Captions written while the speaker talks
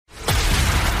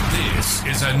This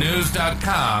is a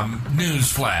News.com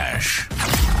news flash.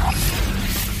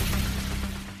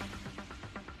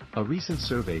 A recent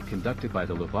survey conducted by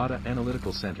the Levada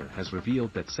Analytical Center has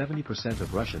revealed that 70%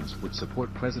 of Russians would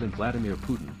support President Vladimir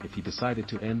Putin if he decided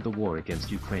to end the war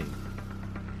against Ukraine.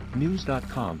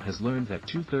 News.com has learned that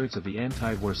two-thirds of the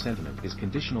anti-war sentiment is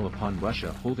conditional upon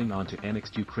Russia holding on to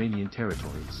annexed Ukrainian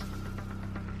territories.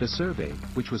 The survey,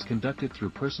 which was conducted through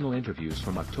personal interviews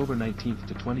from October 19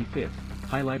 to 25,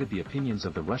 highlighted the opinions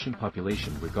of the Russian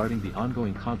population regarding the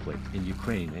ongoing conflict in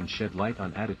Ukraine and shed light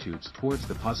on attitudes towards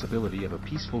the possibility of a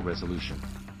peaceful resolution.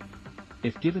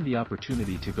 If given the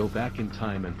opportunity to go back in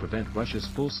time and prevent Russia's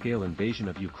full-scale invasion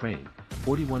of Ukraine,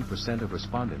 41% of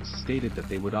respondents stated that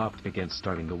they would opt against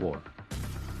starting the war.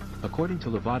 According to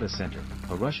Levada Center,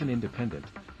 a Russian independent,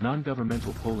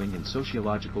 non-governmental polling and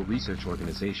sociological research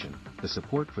organization, the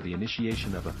support for the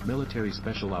initiation of a military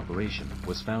special operation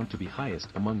was found to be highest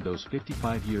among those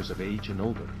 55 years of age and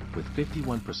older, with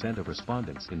 51% of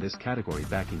respondents in this category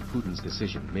backing Putin's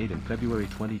decision made in February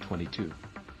 2022.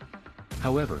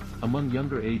 However, among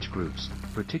younger age groups,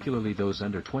 particularly those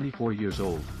under 24 years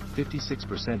old,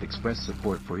 56% expressed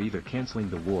support for either canceling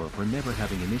the war or never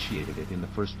having initiated it in the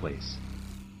first place.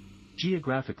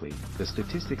 Geographically, the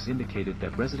statistics indicated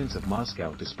that residents of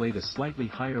Moscow displayed a slightly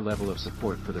higher level of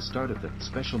support for the start of the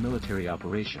special military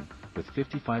operation, with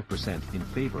 55% in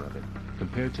favor of it,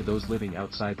 compared to those living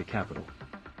outside the capital.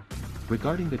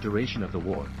 Regarding the duration of the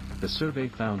war, the survey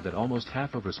found that almost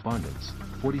half of respondents,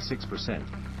 46%,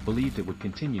 believed it would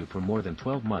continue for more than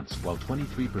 12 months while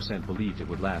 23% believed it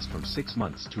would last from 6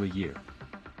 months to a year.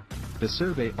 The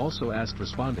survey also asked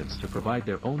respondents to provide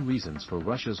their own reasons for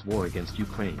Russia's war against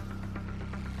Ukraine.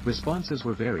 Responses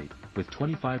were varied, with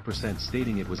 25%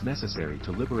 stating it was necessary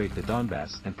to liberate the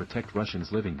Donbass and protect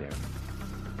Russians living there.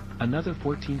 Another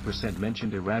 14%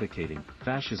 mentioned eradicating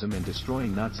fascism and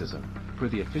destroying Nazism, per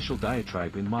the official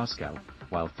diatribe in Moscow,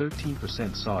 while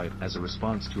 13% saw it as a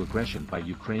response to aggression by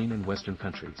Ukraine and Western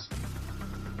countries.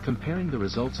 Comparing the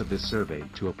results of this survey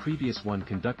to a previous one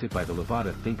conducted by the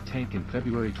Levada think tank in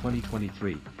February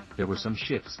 2023, there were some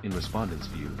shifts in respondents'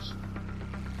 views.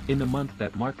 In the month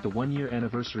that marked the one-year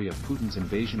anniversary of Putin's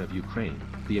invasion of Ukraine,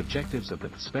 the objectives of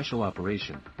the special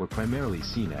operation were primarily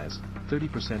seen as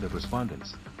 30% of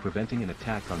respondents, preventing an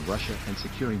attack on Russia and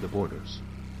securing the borders.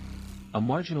 A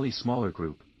marginally smaller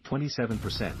group,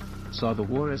 27%, saw the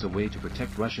war as a way to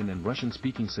protect Russian and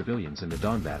Russian-speaking civilians in the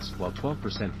Donbass, while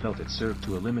 12% felt it served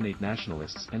to eliminate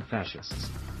nationalists and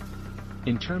fascists.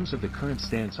 In terms of the current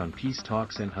stance on peace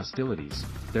talks and hostilities,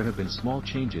 there have been small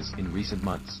changes in recent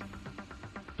months.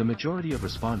 The majority of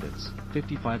respondents,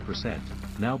 55%,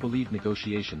 now believe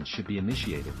negotiations should be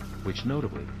initiated, which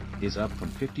notably, is up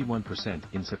from 51%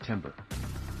 in September.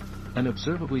 An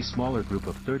observably smaller group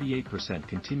of 38%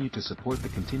 continue to support the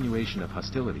continuation of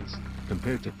hostilities,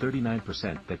 compared to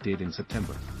 39% that did in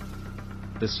September.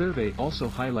 The survey also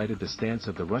highlighted the stance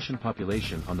of the Russian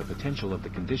population on the potential of the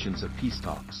conditions of peace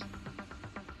talks.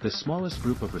 The smallest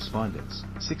group of respondents,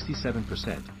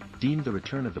 67%, deemed the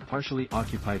return of the partially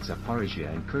occupied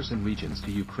Zaporizhia and Kherson regions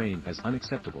to Ukraine as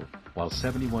unacceptable, while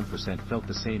 71% felt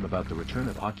the same about the return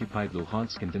of occupied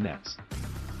Luhansk and Donetsk.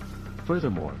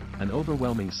 Furthermore, an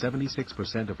overwhelming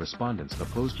 76% of respondents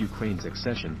opposed Ukraine's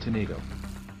accession to NATO.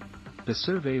 The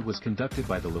survey was conducted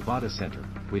by the Levada Center,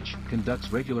 which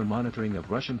conducts regular monitoring of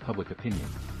Russian public opinion,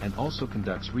 and also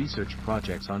conducts research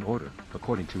projects on order,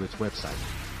 according to its website.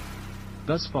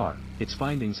 Thus far, its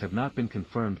findings have not been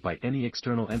confirmed by any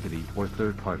external entity or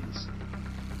third parties.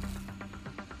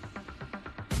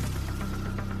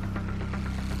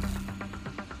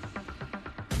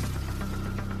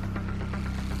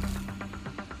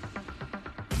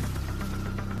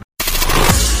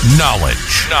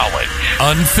 Knowledge.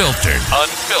 Unfiltered.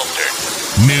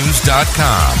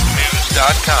 News.com.